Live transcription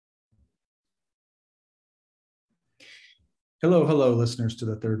Hello, hello, listeners to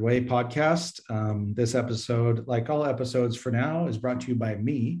the Third Way podcast. This episode, like all episodes for now, is brought to you by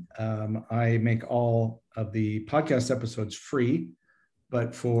me. I make all of the podcast episodes free,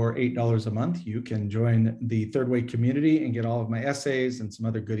 but for $8 a month, you can join the Third Way community and get all of my essays and some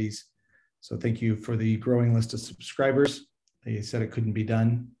other goodies. So thank you for the growing list of subscribers. They said it couldn't be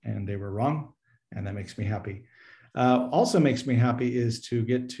done, and they were wrong, and that makes me happy. Also makes me happy is to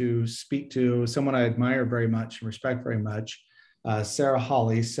get to speak to someone I admire very much and respect very much, Sarah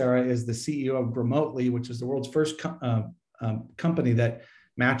Hawley. Sarah is the CEO of Remotely, which is the world's first company that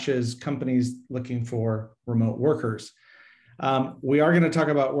matches companies looking for remote workers. We are going to talk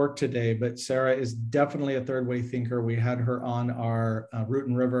about work today, but Sarah is definitely a third way thinker. We had her on our Root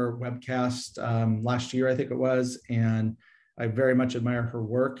and River webcast last year, I think it was, and I very much admire her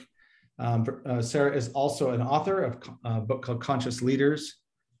work. Sarah is also an author of a book called Conscious Leadership,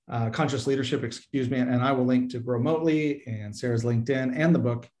 and I will link to Remotely and Sarah's LinkedIn and the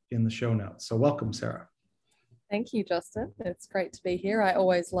book in the show notes. So welcome, Sarah. Thank you, Justin. It's great to be here. I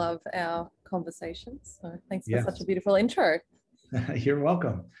always love our conversations. So thanks for such a beautiful intro. You're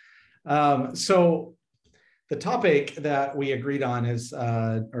welcome. So the topic that we agreed on is,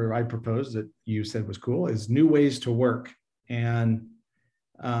 or I proposed that you said was cool, is new ways to work. And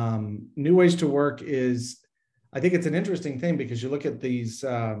new ways to work is, I think it's an interesting thing because you look at these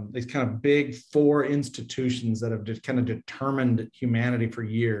kind of big four institutions that have just kind of determined humanity for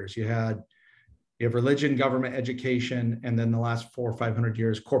years. You have religion, government, education, and then the last 400 or 500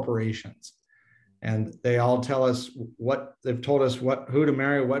 years, corporations. And they all tell us they've told us who to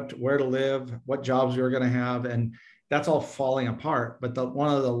marry, where to live, what jobs we're going to have. And that's all falling apart. But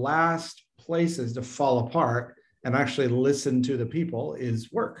one of the last places to fall apart and actually listen to the people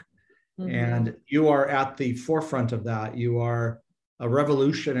is work. Mm-hmm. And you are at the forefront of that. You are a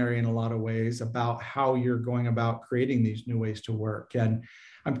revolutionary in a lot of ways about how you're going about creating these new ways to work. And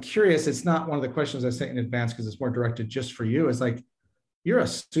I'm curious, it's not one of the questions I sent in advance because it's more directed just for you. It's like, you're a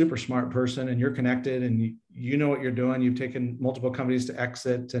super smart person and you're connected and you know what you're doing. You've taken multiple companies to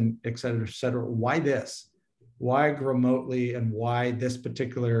exit and et cetera, et cetera. Why this? Why Remotely, and why this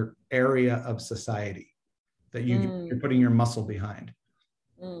particular area of society that you're putting your muscle behind?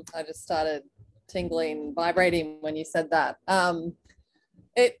 I just started tingling, vibrating when you said that. I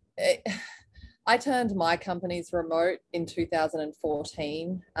turned my companies remote in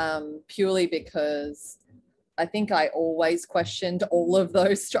 2014 purely because I think I always questioned all of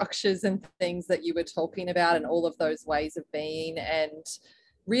those structures and things that you were talking about and all of those ways of being, and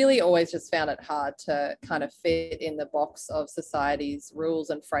really always just found it hard to kind of fit in the box of society's rules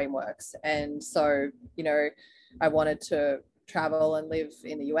and frameworks. And so, I wanted to travel and live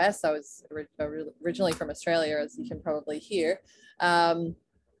in the US. I was originally from Australia, as you can probably hear. But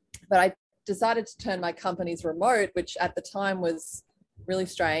I decided to turn my companies remote, which at the time was really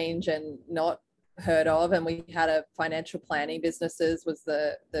strange and not heard of. And we had a financial planning businesses was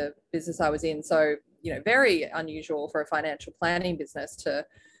the business I was in. So, very unusual for a financial planning business to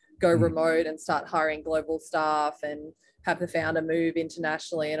go remote and start hiring global staff and have the founder move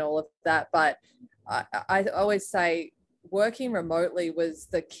internationally and all of that. But I always say working remotely was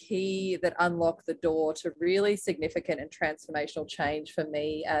the key that unlocked the door to really significant and transformational change for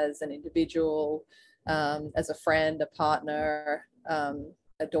me as an individual, as a friend, a partner, a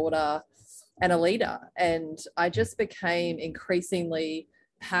daughter, and a leader. And I just became increasingly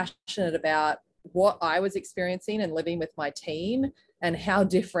passionate about what I was experiencing and living with my team and how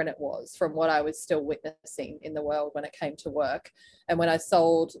different it was from what I was still witnessing in the world when it came to work. And when I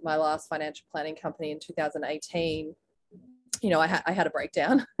sold my last financial planning company in 2018, I had a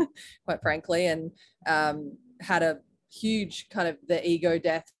breakdown, quite frankly, and had a huge kind of the ego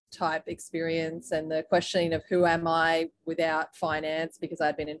death type experience and the questioning of who am I without finance, because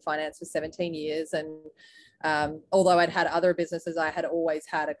I'd been in finance for 17 years. And although I'd had other businesses, I had always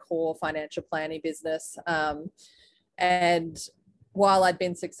had a core financial planning business. And while I'd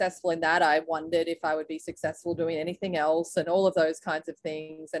been successful in that, I wondered if I would be successful doing anything else and all of those kinds of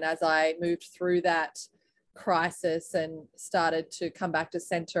things. And as I moved through that crisis and started to come back to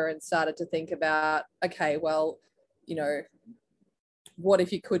center and started to think about, okay, well, what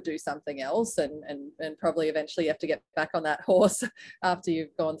if you could do something else, and probably eventually you have to get back on that horse after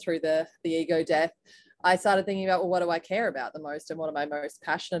you've gone through the ego death. I started thinking about, well, what do I care about the most and what am I most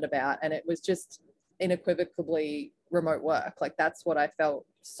passionate about? And it was just unequivocally remote work. Like, that's what I felt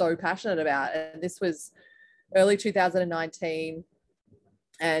so passionate about. And this was early 2019,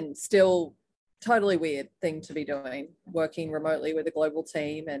 and still totally weird thing to be doing, working remotely with a global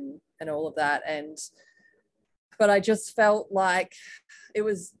team and all of that. But I just felt like it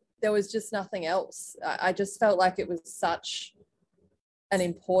was there was just nothing else. I just felt like it was such an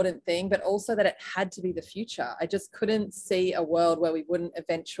important thing, but also that it had to be the future. I just couldn't see a world where we wouldn't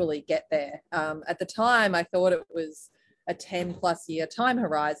eventually get there. At the time, I thought it was a 10+ year time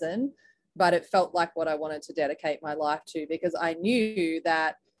horizon, but it felt like what I wanted to dedicate my life to, because I knew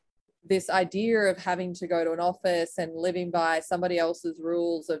that this idea of having to go to an office and living by somebody else's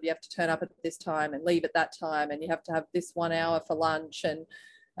rules of you have to turn up at this time and leave at that time, and you have to have this 1 hour for lunch, and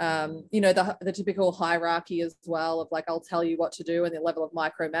the typical hierarchy as well of like, I'll tell you what to do, and the level of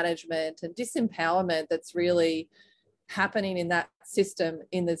micromanagement and disempowerment that's really happening in that system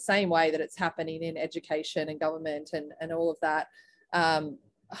in the same way that it's happening in education and government and all of that.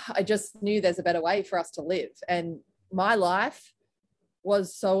 I just knew there's a better way for us to live. And my life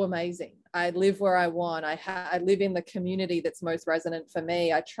was so amazing. I live where I want. I live in the community that's most resonant for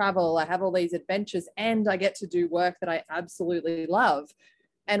me. I travel, I have all these adventures, and I get to do work that I absolutely love.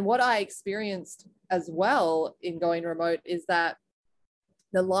 And what I experienced as well in going remote is that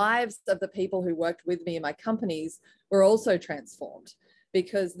the lives of the people who worked with me in my companies were also transformed,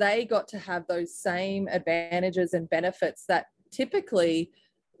 because they got to have those same advantages and benefits that typically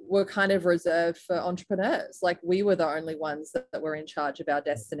were kind of reserved for entrepreneurs. Like, we were the only ones that were in charge of our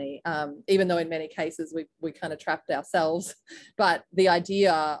destiny, even though in many cases we kind of trapped ourselves. But the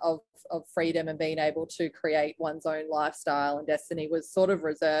idea of freedom and being able to create one's own lifestyle and destiny was sort of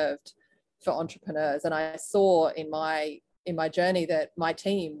reserved for entrepreneurs. And I saw in my journey that my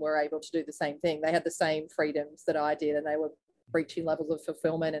team were able to do the same thing. They had the same freedoms that I did, and they were reaching levels of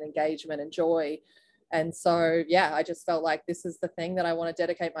fulfillment and engagement and joy. And so, yeah, I just felt like this is the thing that I want to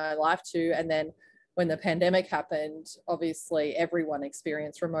dedicate my life to. And then when the pandemic happened, obviously everyone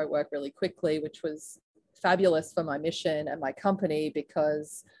experienced remote work really quickly, which was fabulous for my mission and my company,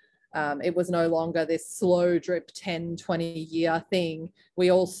 because it was no longer this slow drip 10, 20-year thing.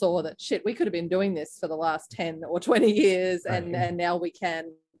 We all saw that, shit, we could have been doing this for the last 10 or 20 years, and now we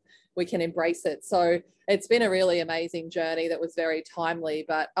can embrace it. So it's been a really amazing journey that was very timely,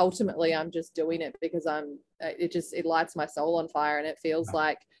 but ultimately I'm just doing it because it lights my soul on fire, and it feels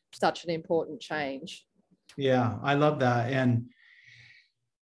like such an important change. Yeah, I love that. And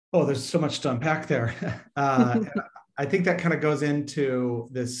there's so much to unpack there. I think that kind of goes into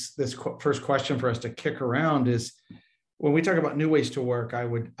this first question for us to kick around is, when we talk about new ways to work, I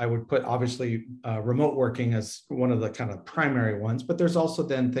would put obviously remote working as one of the kind of primary ones, but there's also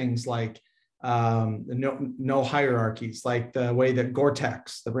then things like no hierarchies, like the way that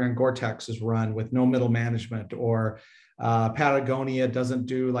the brand Gore-Tex is run with no middle management, or Patagonia doesn't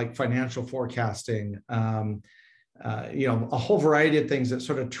do like financial forecasting. A whole variety of things that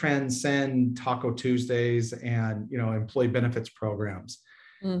sort of transcend Taco Tuesdays and employee benefits programs.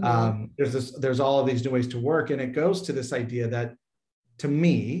 Mm-hmm. There's all of these new ways to work, and it goes to this idea that, to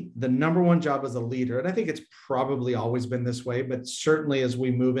me, the number one job as a leader, and I think it's probably always been this way, but certainly as we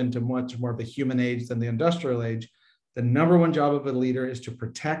move into much more of the human age than the industrial age, the number one job of a leader is to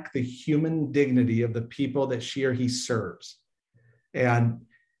protect the human dignity of the people that she or he serves. And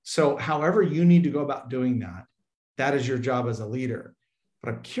so however you need to go about doing that, that is your job as a leader.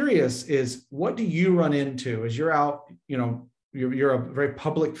 But I'm curious is, what do you run into as you're out, you're a very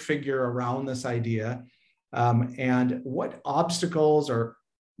public figure around this idea, and what obstacles or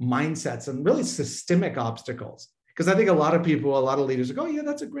mindsets, and really systemic obstacles? Because I think a lot of leaders go, yeah,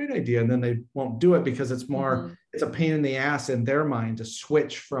 that's a great idea. And then they won't do it because it's more, it's a pain in the ass in their mind to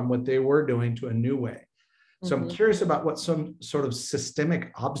switch from what they were doing to a new way. So I'm curious about what some sort of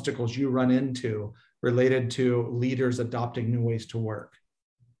systemic obstacles you run into related to leaders adopting new ways to work.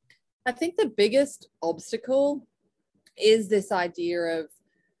 I think the biggest obstacle is this idea of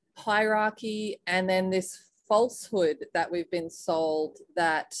hierarchy, and then this falsehood that we've been sold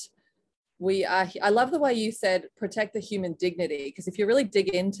that we are. I love the way you said protect the human dignity, because if you really dig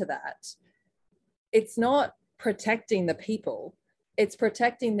into that, it's not protecting the people, it's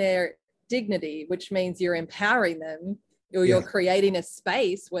protecting their dignity, which means you're empowering them, or you're creating a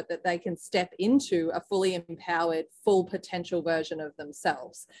space that they can step into a fully empowered, full potential version of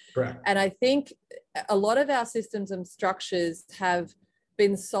themselves. Correct. And I think a lot of our systems and structures have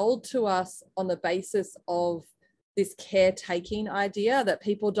been sold to us on the basis of this caretaking idea that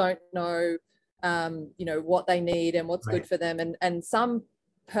people don't know, what they need and what's good for them. And some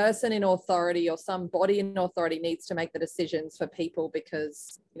person in authority or some body in authority needs to make the decisions for people,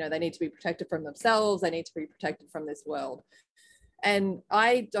 because they need to be protected from themselves, they need to be protected from this world. And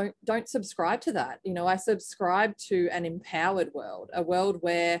I don't subscribe to that. I subscribe to an empowered world, a world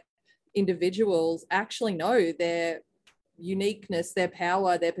where individuals actually know their uniqueness, their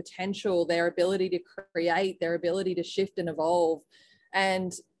power, their potential, their ability to create, their ability to shift and evolve.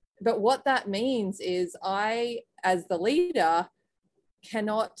 And but what that means is I, as the leader,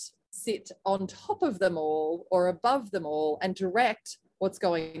 cannot sit on top of them all or above them all and direct what's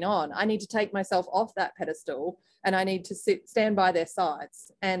going on. I need to take myself off that pedestal, and I need to stand by their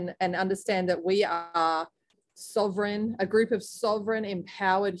sides and understand that we are sovereign, a group of sovereign,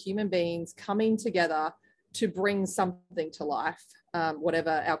 empowered human beings coming together to bring something to life,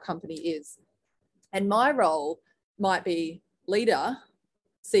 whatever our company is. And my role might be leader,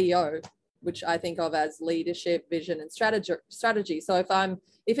 CEO, which I think of as leadership, vision, and strategy. So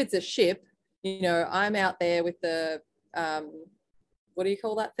if it's a ship, you know, I'm out there with the, what do you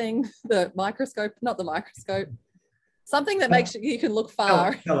call that thing? The microscope, not the microscope, something that makes you can look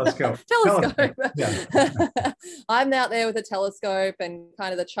far. Telescope. Telescope. Yeah. I'm out there with a telescope and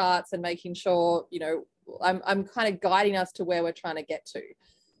kind of the charts and making sure, you know, I'm kind of guiding us to where we're trying to get to.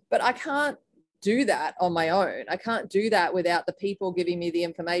 But I can't do that on my own. I can't do that without the people giving me the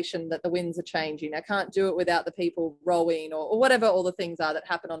information that the winds are changing. I can't do it without the people rowing or whatever all the things are that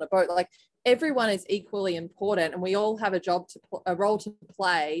happen on a boat. Like, everyone is equally important, and we all have a role to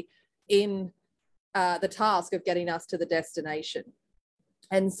play in the task of getting us to the destination.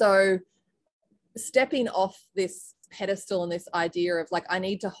 And so stepping off this pedestal and this idea of like, I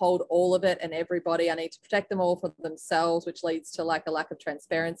need to hold all of it and everybody, I need to protect them all for themselves, which leads to like a lack of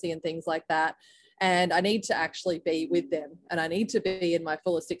transparency and things like that. And I need to actually be with them, and I need to be in my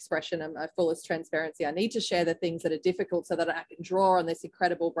fullest expression and my fullest transparency. I need to share the things that are difficult so that I can draw on this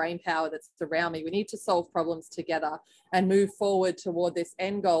incredible brain power that's around me. We need to solve problems together and move forward toward this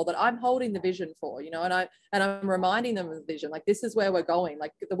end goal that I'm holding the vision for, you know, and I'm reminding them of the vision. Like, this is where we're going.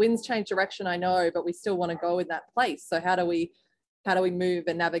 Like, the winds change direction, I know, but we still want to go in that place. So how do we move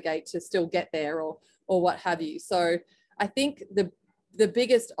and navigate to still get there, or what have you? So I think the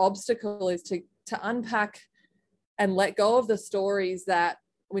biggest obstacle is to unpack and let go of the stories that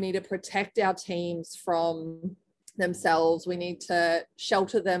we need to protect our teams from themselves. We need to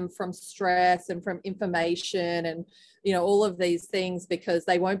shelter them from stress and from information and, you know, all of these things, because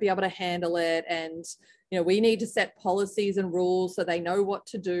they won't be able to handle it. And, you know, we need to set policies and rules so they know what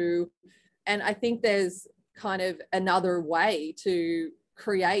to do. And I think there's kind of another way to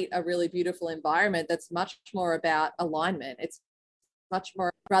create a really beautiful environment that's much more about alignment. It's much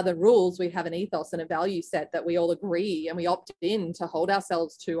more, rather rules, we have an ethos and a value set that we all agree and we opt in to hold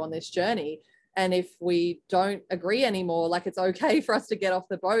ourselves to on this journey. And if we don't agree anymore, like, it's okay for us to get off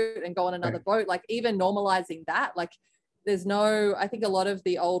the boat and go on another boat. Like, even normalizing that, like, there's no, I think a lot of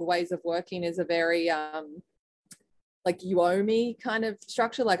the old ways of working is a very like, you owe me kind of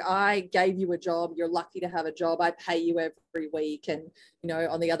structure. Like, I gave you a job, you're lucky to have a job, I pay you every week. And, you know,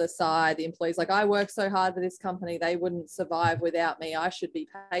 on the other side, the employee's like, I work so hard for this company, they wouldn't survive without me, I should be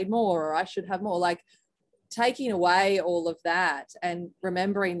paid more, or I should have more. Like, taking away all of that and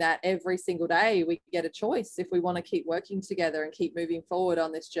remembering that every single day we get a choice if we want to keep working together and keep moving forward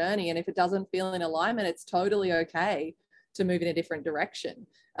on this journey. And if it doesn't feel in alignment, it's totally okay to move in a different direction.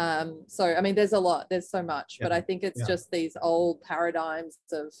 So, I mean, there's so much, but I think it's just these old paradigms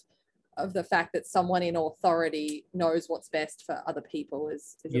of the fact that someone in authority knows what's best for other people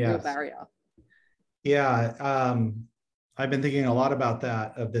is a real barrier. Yeah. I've been thinking a lot about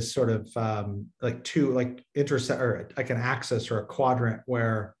that, of this sort of intersect, or like an axis or a quadrant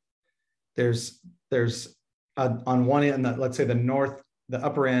where there's on one end, let's say the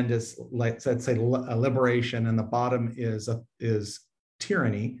upper end is, like, let's say, a liberation, and the bottom is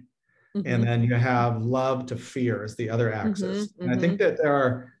tyranny. Mm-hmm. And then you have love to fear as the other axis. Mm-hmm. And I think that there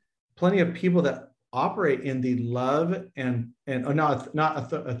are plenty of people that operate in the love and not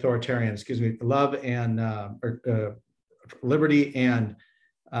authoritarian, excuse me, love and liberty and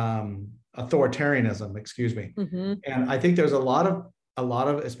authoritarianism, excuse me. Mm-hmm. And I think there's a lot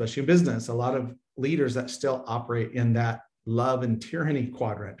of, especially in business, a lot of leaders that still operate in that love and tyranny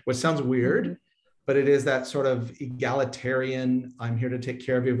quadrant, which sounds weird, mm-hmm. but it is that sort of egalitarian, I'm here to take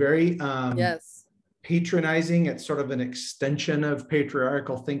care of you, very patronizing. It's sort of an extension of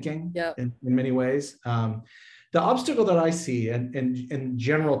patriarchal thinking in many ways. The obstacle that I see and in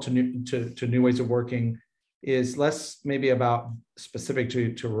general to new ways of working is less maybe about specific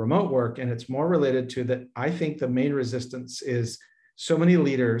to remote work, and it's more related to that. I think the main resistance is so many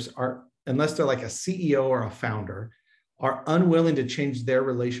leaders are, unless they're like a CEO or a founder, are unwilling to change their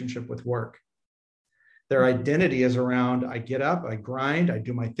relationship with work. Their identity is around, I get up, I grind, I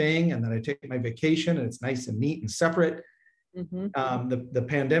do my thing, and then I take my vacation, and it's nice and neat and separate. Mm-hmm. The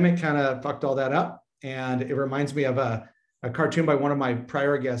pandemic kind of fucked all that up. And it reminds me of a cartoon by one of my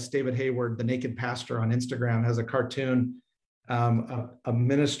prior guests, David Hayward, the Naked Pastor on Instagram, has a cartoon,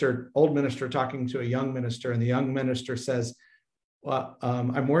 old minister talking to a young minister, and the young minister says, Well,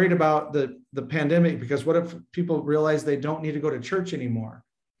 I'm worried about the pandemic, because what if people realize they don't need to go to church anymore?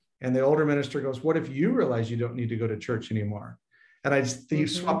 And the older minister goes, what if you realize you don't need to go to church anymore? And you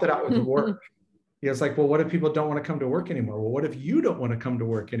swapped it out with work. It's like, well, what if people don't want to come to work anymore? Well, what if you don't want to come to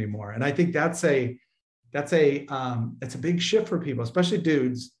work anymore? And I think it's a big shift for people, especially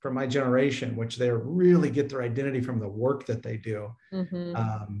dudes from my generation, which they really get their identity from the work that they do.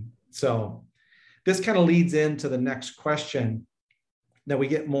 So this kind of leads into the next question, that we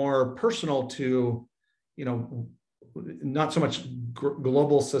get more personal to, not so much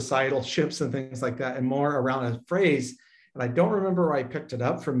global societal shifts and things like that, and more around a phrase. And I don't remember where I picked it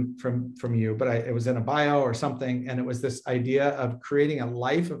up from you, but it was in a bio or something. And it was this idea of creating a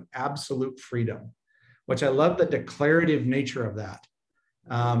life of absolute freedom, which I love the declarative nature of that.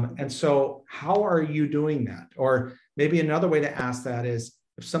 And so how are you doing that? Or maybe another way to ask that is,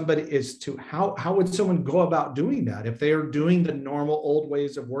 if somebody is to, how would someone go about doing that? If they are doing the normal old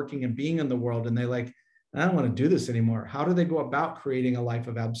ways of working and being in the world, and they like, I don't want to do this anymore. How do they go about creating a life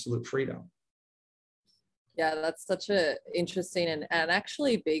of absolute freedom? Yeah, that's such an interesting and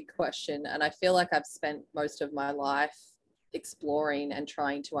actually big question. And I feel like I've spent most of my life exploring and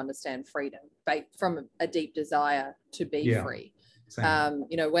trying to understand freedom from a deep desire to be free.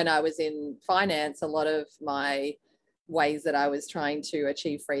 When I was in finance, a lot of my ways that I was trying to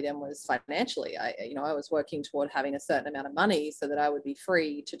achieve freedom was financially. I was working toward having a certain amount of money so that I would be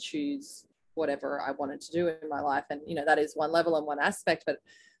free to choose whatever I wanted to do in my life. And, that is one level and one aspect. But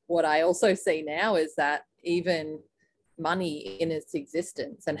what I also see now is that even money in its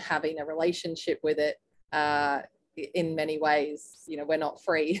existence and having a relationship with it, in many ways, we're not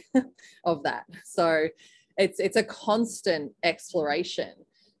free of that. So it's a constant exploration.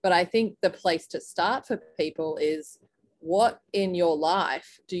 But I think the place to start for people is, what in your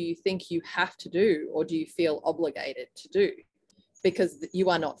life do you think you have to do, or do you feel obligated to do? Because you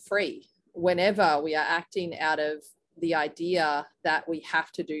are not free. Whenever we are acting out of the idea that we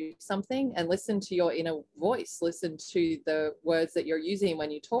have to do something, and listen to your inner voice, listen to the words that you're using when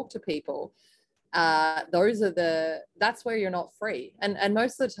you talk to people, that's where you're not free. And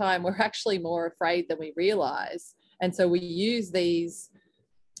most of the time we're actually more afraid than we realize. And so we use these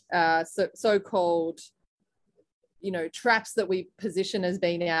so-called traps that we position as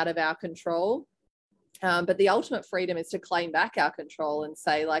being out of our control. But the ultimate freedom is to claim back our control and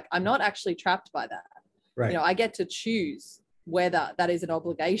say, like, I'm not actually trapped by that. Right. I get to choose whether that is an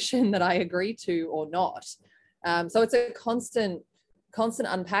obligation that I agree to or not. So it's a constant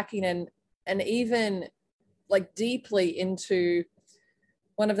unpacking, and even like deeply into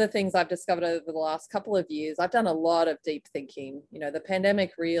one of the things I've discovered over the last couple of years. I've done a lot of deep thinking. The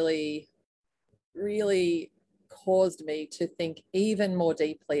pandemic really, really caused me to think even more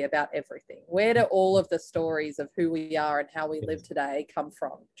deeply about everything. Where do all of the stories of who we are and how we live today come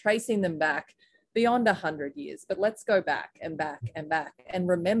from? Tracing them back beyond 100 years. But let's go back and back and back and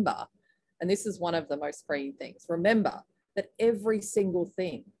remember, and this is one of the most freeing things, remember that every single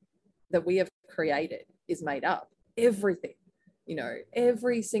thing that we have created is made up. Everything,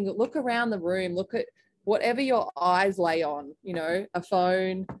 every single, look around the room, look at whatever your eyes lay on, a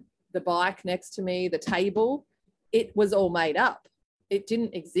phone, the bike next to me, the table, it was all made up. It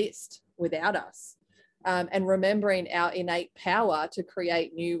didn't exist without us. And remembering our innate power to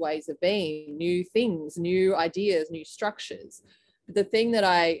create new ways of being, new things, new ideas, new structures. The thing that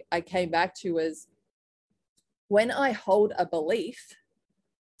I came back to was, when I hold a belief,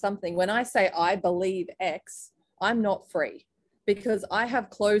 when I say I believe X, I'm not free, because I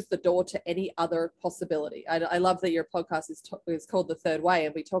have closed the door to any other possibility. I love that your podcast is called The Third Way,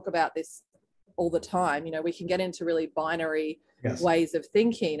 and we talk about this all the time. We can get into really binary ways of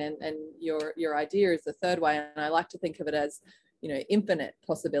thinking, and your idea is the third way. And I like to think of it as, infinite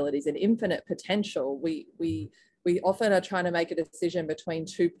possibilities and infinite potential. We often are trying to make a decision between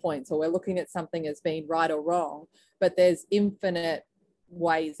 2 points, or we're looking at something as being right or wrong, but there's infinite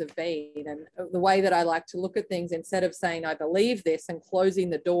ways of being. And the way that I like to look at things, instead of saying I believe this and closing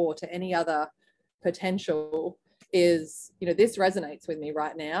the door to any other potential, is, this resonates with me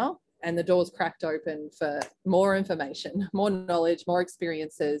right now, and the door's cracked open for more information, more knowledge, more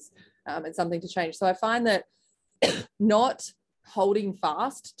experiences, and something to change. So I find that not holding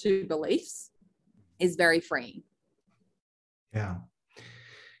fast to beliefs is very freeing.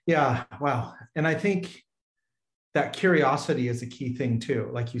 Yeah. Wow. And I think that curiosity is a key thing too.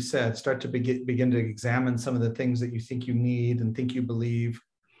 Like you said, start to begin to examine some of the things that you think you need and think you believe.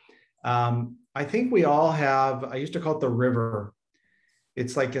 I think we all have, I used to call it the river.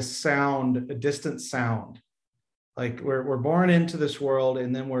 It's like a sound, a distant sound. Like we're born into this world,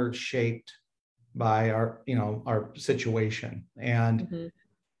 and then we're shaped by our, our situation. Mm-hmm.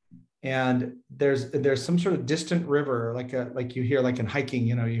 And there's some sort of distant river, like you hear, like in hiking,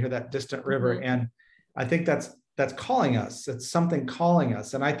 you hear that distant river. Mm-hmm. And I think that's calling us. It's something calling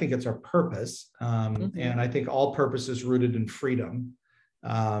us. And I think it's our purpose. Mm-hmm. And I think all purpose is rooted in freedom.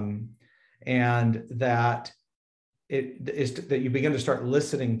 And that it is that you begin to start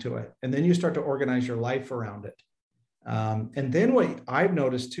listening to it, and then you start to organize your life around it. And then what I've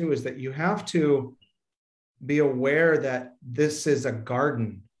noticed too is that you have to be aware that this is a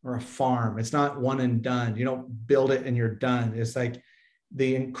garden or a farm. It's not one and done. You don't build it and you're done. It's like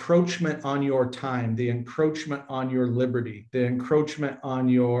the encroachment on your time, the encroachment on your liberty, the encroachment on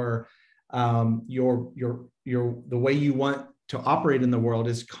your the way you want to operate in the world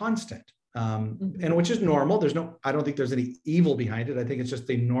is constant. And which is normal. I don't think there's any evil behind it. I think it's just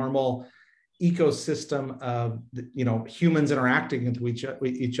a normal ecosystem of, humans interacting with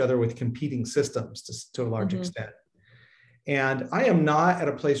each other with competing systems to a large extent. And I am not at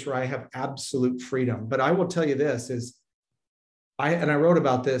a place where I have absolute freedom, but I will tell you this is, I wrote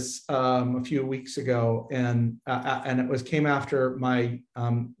about this a few weeks ago, and it came after my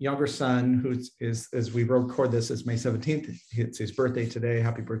younger son, who is, as we record this, is May 17th. It's his birthday today.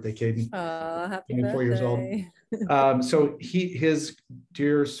 Happy birthday, Caden. Happy 24 birthday. years old. So his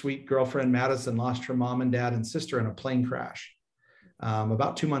dear sweet girlfriend Madison lost her mom and dad and sister in a plane crash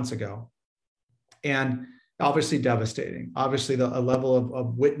about 2 months ago, and obviously devastating. Obviously, a level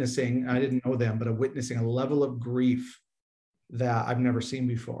of witnessing. I didn't know them, but of witnessing a level of grief that I've never seen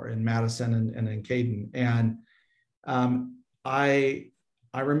before in Madison and in Caden. And I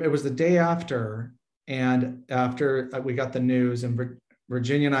remember it was the day after, and after we got the news, and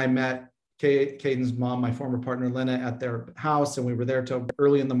Virginia and I met Caden's mom, my former partner Lena, at their house, and we were there till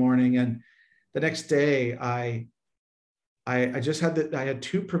early in the morning. And the next day, I just had I had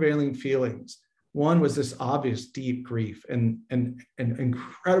two prevailing feelings. One was this obvious deep grief and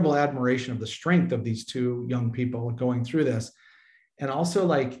incredible admiration of the strength of these two young people going through this. And also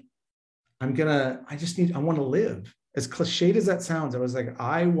like, I want to live. As cliched as that sounds, I was like,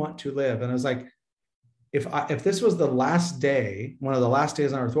 I want to live. And I was like, if this was the last day, one of the last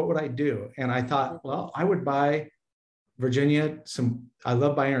days on earth, what would I do? And I thought, well, I would buy Virginia I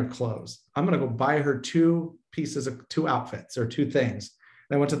love buying her clothes. I'm going to go buy her two outfits or two things.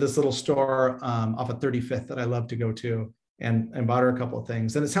 I went to this little store off of 35th that I love to go to, and bought her a couple of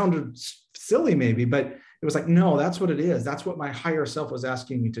things. And it sounded silly maybe, but it was like, no, that's what it is. That's what my higher self was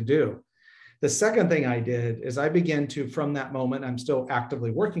asking me to do. The second thing I did is I began to, from that moment, I'm still actively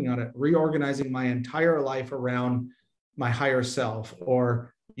working on it, reorganizing my entire life around my higher self,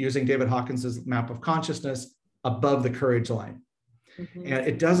 or using David Hawkins's map of consciousness, above the courage line. And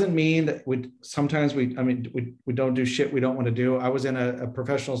it doesn't mean that we don't do shit we don't want to do. I was in a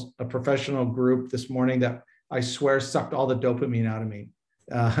professional group this morning that I swear sucked all the dopamine out of me.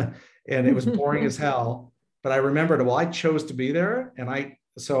 And it was boring as hell, but I remembered, well, I chose to be there, and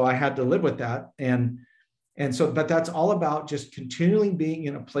so I had to live with that. But that's all about just continually being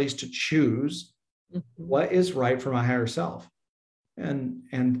in a place to choose what is right for my higher self.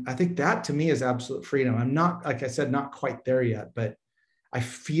 And I think that to me is absolute freedom. I'm not, like I said, not quite there yet, but I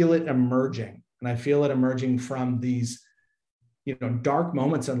feel it emerging, and I feel it emerging from these, dark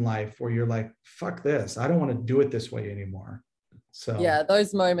moments in life where you're like, fuck this, I don't want to do it this way anymore. So yeah,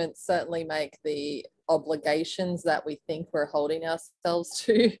 those moments certainly make the obligations that we think we're holding ourselves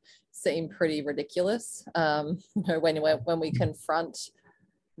to seem pretty ridiculous. When we confront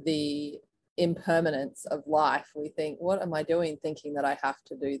the impermanence of life, we think, what am I doing thinking that I have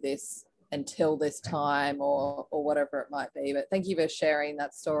to do this until this time, or whatever it might be. But thank you for sharing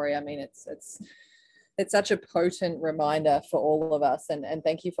that story. I mean, it's such a potent reminder for all of us, and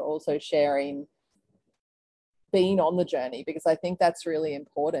thank you for also sharing being on the journey, because I think that's really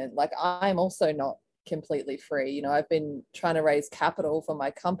important. Like, I'm also not completely free. I've been trying to raise capital for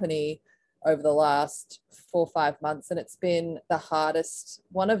my company over the last 4 or 5 months, and it's been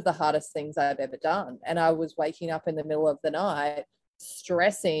one of the hardest things I've ever done. And I was waking up in the middle of the night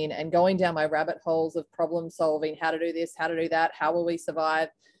stressing and going down my rabbit holes of problem solving, how to do this, how to do that, how will we survive?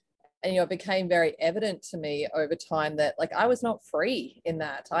 And it became very evident to me over time that, like, I was not free in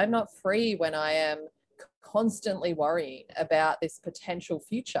that. I'm not free when I am constantly worrying about this potential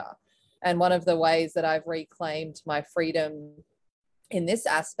future. And one of the ways that I've reclaimed my freedom in this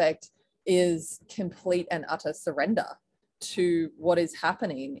aspect is complete and utter surrender to what is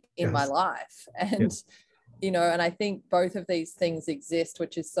happening in my life. And and I think both of these things exist,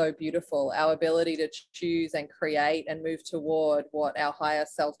 which is so beautiful. Our ability to choose and create and move toward what our higher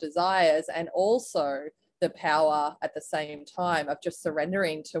self desires, and also the power at the same time of just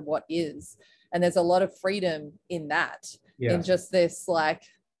surrendering to what is. And there's a lot of freedom in that, Yeah. in just this, like,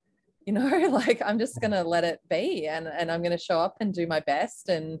 you know, like, I'm just going to let it be, and I'm going to show up and do my best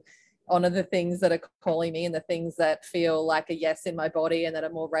and honor the things that are calling me and the things that feel like a yes in my body and that are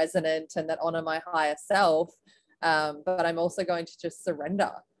more resonant and that honor my higher self. But I'm also going to just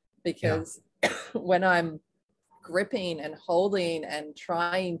surrender, because when I'm gripping and holding and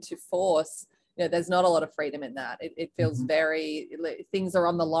trying to force, you know, there's not a lot of freedom in that. It feels very, things are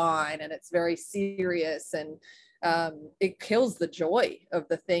on the line and it's very serious, and it kills the joy of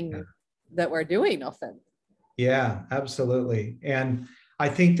the thing that we're doing often. Yeah, absolutely. And I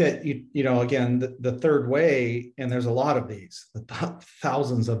think that, you know, again, the third way, and there's a lot of these,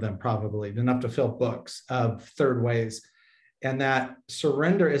 thousands of them, probably enough to fill books of third ways. And that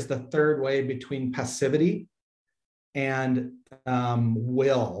surrender is the third way between passivity and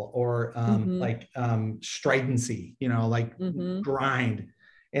will, or like stridency, you know, like grind.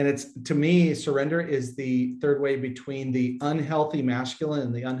 And it's, to me, surrender is the third way between the unhealthy masculine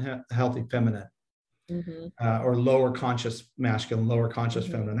and the unhealthy feminine. Or lower conscious masculine, lower conscious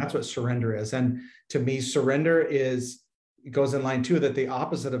feminine. That's what surrender is. And to me, surrender is, it goes in line 2, that the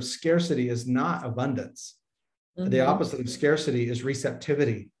opposite of scarcity is not abundance. The opposite of scarcity is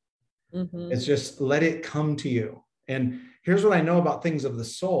receptivity. It's just let it come to you. And here's what I know about things of the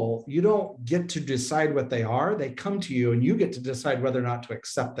soul: you don't get to decide what they are. They come to you, and you get to decide whether or not to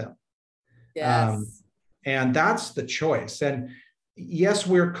accept them. Yes. And that's the choice. And yes,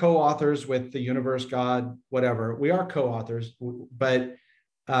 we're co-authors with the universe, God, whatever. We are co-authors, but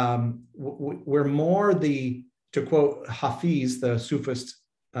we're more the, to quote Hafiz, the Sufist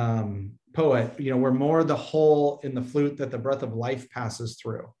poet, you know, we're more the hole in the flute that the breath of life passes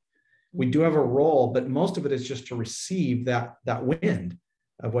through. We do have a role, but most of it is just to receive that wind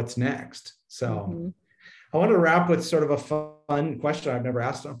of what's next. So I want to wrap with sort of a fun question I've never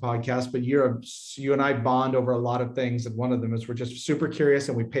asked on a podcast, but you and I bond over a lot of things. And one of them is we're just super curious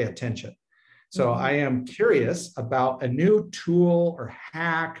and we pay attention. So I am curious about a new tool or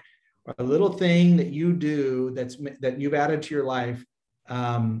hack or a little thing that you do that you've added to your life,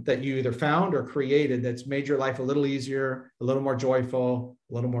 that you either found or created, that's made your life a little easier, a little more joyful,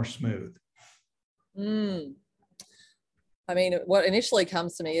 a little more smooth. I mean, what initially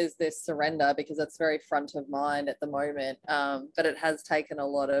comes to me is this surrender, because it's very front of mind at the moment. But it has taken a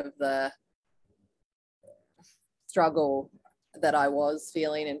lot of the struggle that I was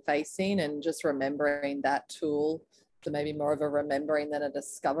feeling and facing, and just remembering that tool. So maybe more of a remembering than a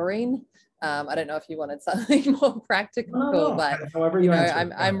discovering. I don't know if you wanted something more practical, but however you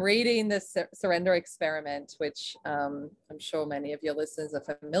answer. I'm reading this Surrender Experiment, which I'm sure many of your listeners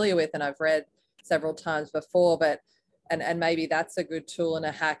are familiar with, and I've read several times before, but and maybe that's a good tool and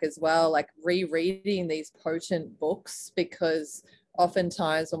a hack as well, like rereading these potent books, because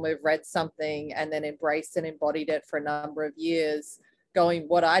oftentimes when we've read something and then embraced and embodied it for a number of years,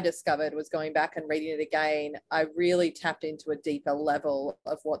 what I discovered was going back and reading it again, I really tapped into a deeper level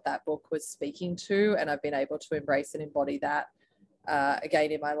of what that book was speaking to. And I've been able to embrace and embody that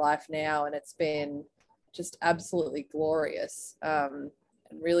again in my life now. And it's been just absolutely glorious. And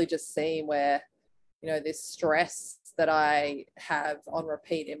really just seeing where, you know, this stress that I have on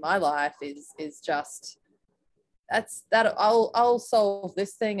repeat in my life is just, that I'll solve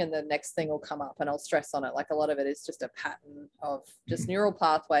this thing and the next thing will come up and I'll stress on it. Like, a lot of it is just a pattern of just neural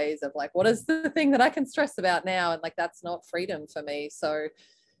pathways of like, what is the thing that I can stress about now? And like, that's not freedom for me. So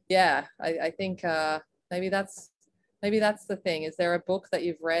yeah, I think maybe that's the thing. Is there a book that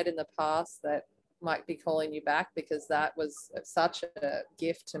you've read in the past that might be calling you back? Because that was such a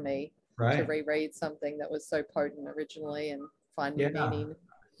gift to me, to reread something that was so potent originally and find new meaning.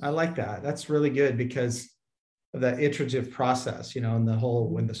 I like that. That's really good, because of that iterative process, you know, and the whole,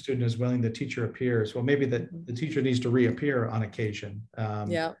 when the student is willing, the teacher appears. Well, maybe the teacher needs to reappear on occasion.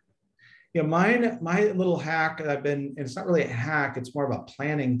 Yeah, my little hack, and it's not really a hack, it's more of a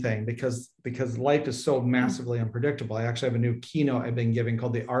planning thing, because life is so massively unpredictable. I actually have a new keynote I've been giving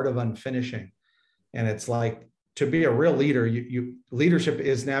called The Art of Unfinishing. And it's like, to be a real leader, leadership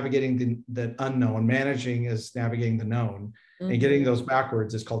is navigating the unknown, managing is navigating the known, and getting those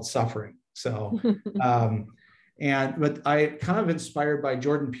backwards is called suffering. So, but I kind of inspired by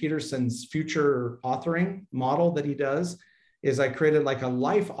Jordan Peterson's future authoring model that he does, is I created like a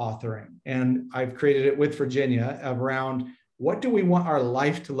life authoring, and I've created it with Virginia around what do we want our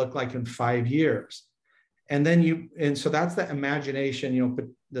life to look like in 5 years? And then so that's the imagination, you know,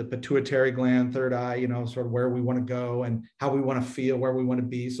 the pituitary gland, third eye, you know, sort of where we want to go and how we want to feel, where we want to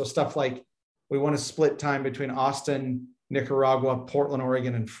be. So stuff like we want to split time between Austin, Nicaragua, Portland,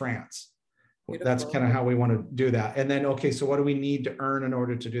 Oregon, and France. That's Beautiful. kind of how we want to do that. And then, okay, so what do we need to earn in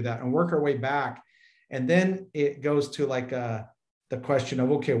order to do that, and work our way back? And then it goes to like the question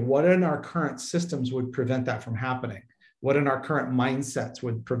of, okay, what in our current systems would prevent that from happening? What in our current mindsets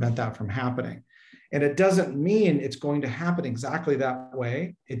would prevent that from happening? And it doesn't mean it's going to happen exactly that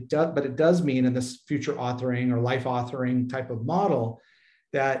way. It does, but it does mean in this future authoring or life authoring type of model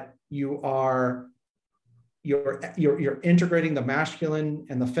that you're integrating the masculine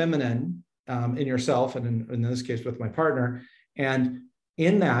and the feminine in yourself, and in this case with my partner. And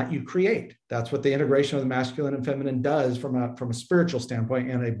in that you create. That's what the integration of the masculine and feminine does from a spiritual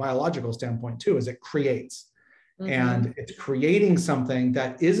standpoint and a biological standpoint too, is it creates. And it's creating something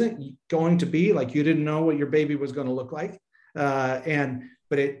that isn't going to be like, you didn't know what your baby was going to look like. But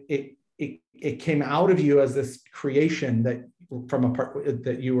it came out of you as this creation that from a part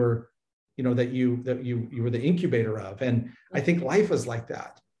that you were, that you were the incubator of. And I think life is like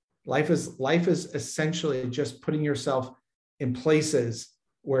that. Life is essentially just putting yourself in places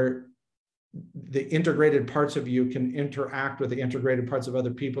where the integrated parts of you can interact with the integrated parts of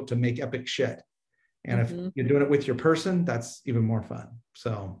other people to make epic shit. And if you're doing it with your person, that's even more fun.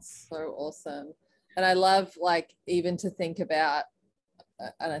 So awesome. And I love, like, even to think about,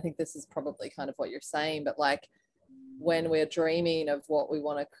 and I think this is probably kind of what you're saying, but like when we're dreaming of what we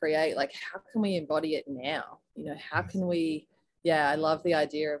want to create, like how can we embody it now? How can we, I love the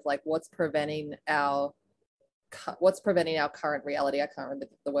idea of like what's preventing our current reality. I can't remember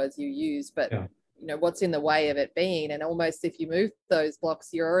the words you use, but what's in the way of it being. And almost if you move those blocks,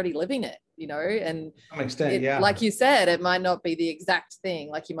 you're already living it, and to some extent, like you said, it might not be the exact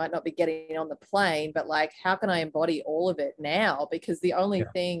thing, like you might not be getting on the plane, but like how can I embody all of it now? Because the only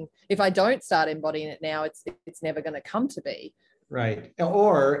thing, if I don't start embodying it now, it's never going to come to be. Right.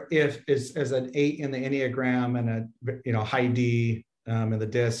 Or if as an 8 in the Enneagram and a high D in the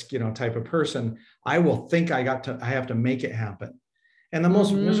disc, type of person, I will think I have to make it happen. And the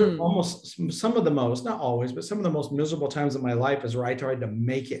most miserable, almost some of the most, not always, but some of the most miserable times of my life is where I tried to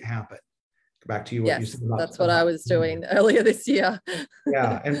make it happen. Go back to you, what you said about, that's what I was doing earlier this year.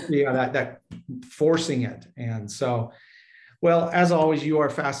 And that forcing it. And so, well, as always, you are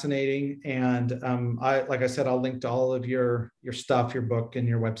fascinating. And like I said, I'll link to all of your stuff, your book and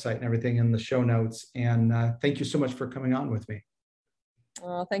your website and everything in the show notes. And thank you so much for coming on with me.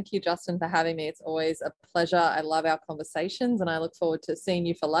 Oh, thank you, Justin, for having me. It's always a pleasure. I love our conversations, and I look forward to seeing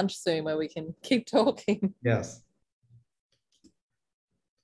you for lunch soon where we can keep talking. Yes.